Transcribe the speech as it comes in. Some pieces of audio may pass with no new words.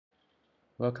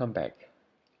Welcome back.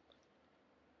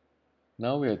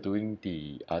 Now we are doing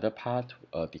the other part,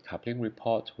 decoupling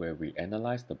report, where we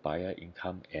analyze the buyer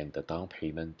income and the down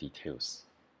payment details.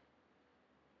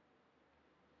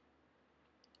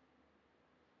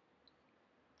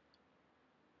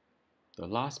 The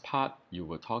last part, you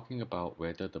were talking about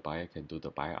whether the buyer can do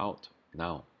the buyout.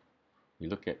 Now, we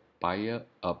look at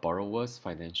borrower's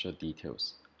financial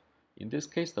details. In this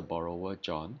case, the borrower,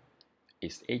 John,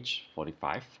 is age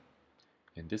 45.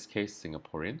 In this case,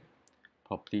 Singaporean.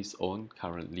 Properties owned,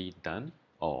 currently done,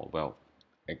 or well,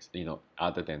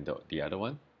 other than the other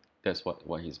one. That's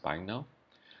what he's buying now.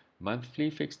 Monthly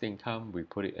fixed income, we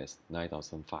put it as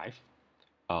 9,500.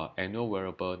 Annual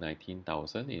variable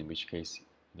 19,000, in which case,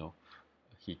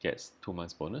 he gets 2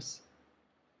 months bonus.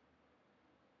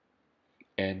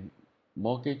 And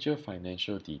mortgager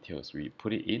financial details, we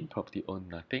put it in. Property owned,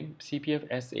 nothing. CPF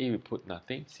SA, we put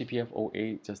nothing. CPF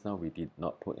OA, just now we did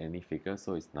not put any figure,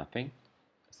 so it's nothing.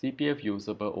 CPF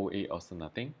usable OA, also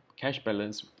nothing. Cash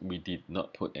balance, we did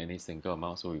not put any single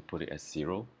amount, so we put it as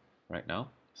 0 right now,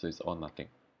 so it's all nothing.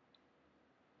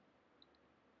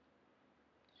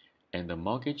 And the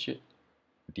mortgage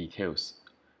details,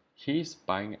 he's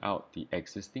buying out the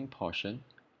existing portion,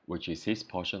 which is his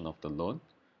portion of the loan.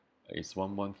 It's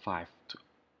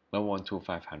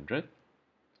 112,500.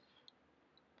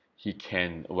 He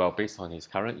can, well, based on his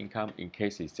current income, in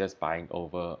case he's just taking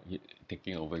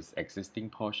over his existing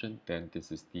portion, then this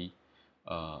is the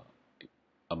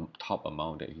top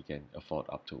amount that he can afford,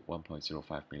 up to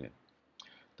 1.05 million.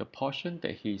 The portion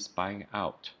that he's buying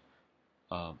out,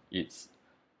 it's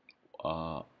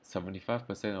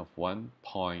 75% of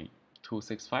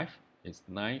 1.265 is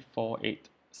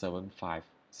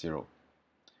 948,750,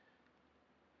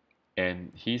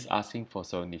 and he's asking for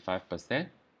 75%,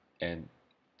 and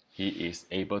he is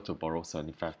able to borrow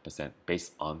 75%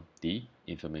 based on the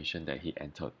information that he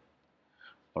entered.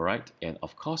 Alright, and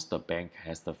of course the bank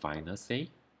has the final say.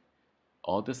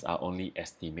 All these are only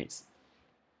estimates.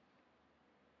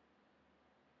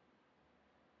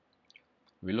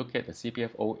 We look at the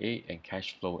CPF OA and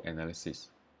cash flow analysis.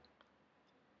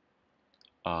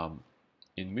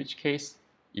 In which case,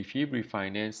 if he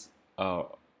refinance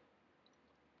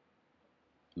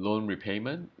loan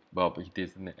repayment, well, he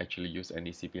didn't actually use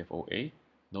any CPF OA,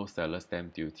 no seller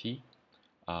stamp duty.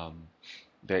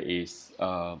 There is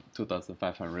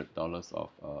 $2,500 of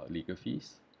legal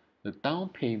fees. The down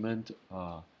payment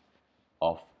of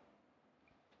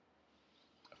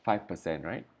 5%,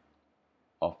 right,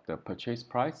 of the purchase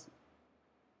price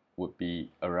would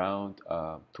be around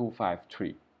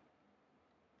 253.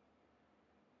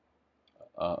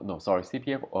 No, sorry,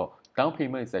 CPF or down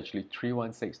payment is actually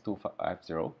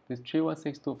 316,250. This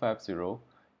 316,250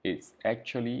 is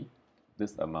actually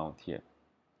this amount here.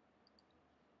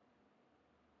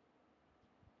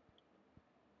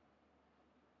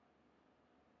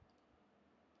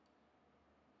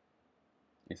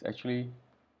 It's actually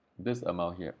this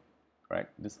amount here, right?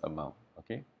 This amount,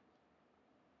 okay?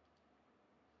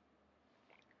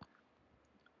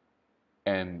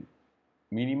 And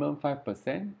minimum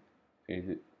 5%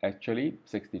 is actually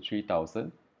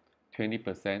 63,000.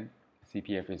 20%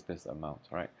 CPF is this amount,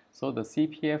 right? So the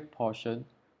CPF portion,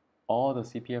 all the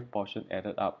CPF portion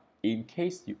added up, in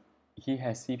case he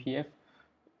has CPF,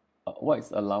 what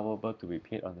is allowable to be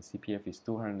paid on the CPF is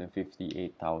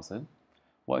 258,000.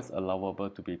 What is allowable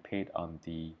to be paid on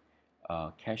the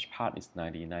cash part is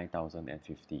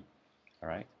 99,050. All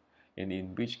right, and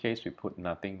in which case we put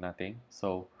nothing.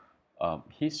 So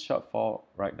his shortfall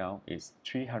right now is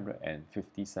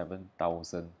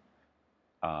 357,000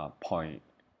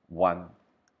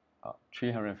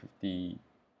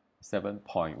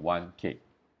 357.1K,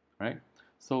 right?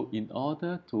 So in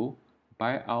order to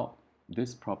buy out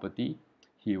this property,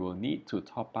 he will need to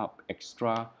top up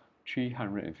extra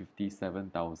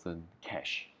 357,000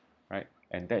 cash, right?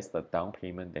 And that's the down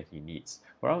payment that he needs.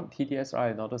 Around TDSR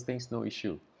and all those things, no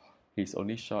issue. He's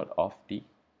only short of the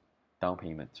down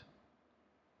payment.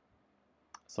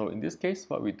 So in this case,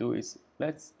 what we do is,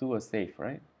 let's do a save,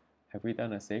 right? Have we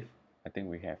done a save? I think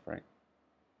we have, right?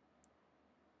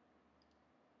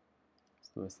 Let's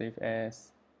do a save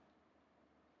as.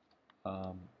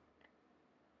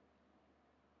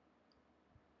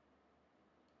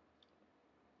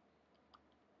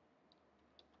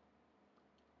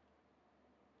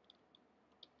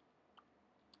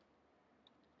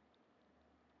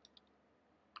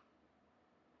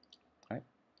 Right,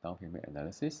 down payment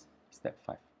analysis, step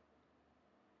 5.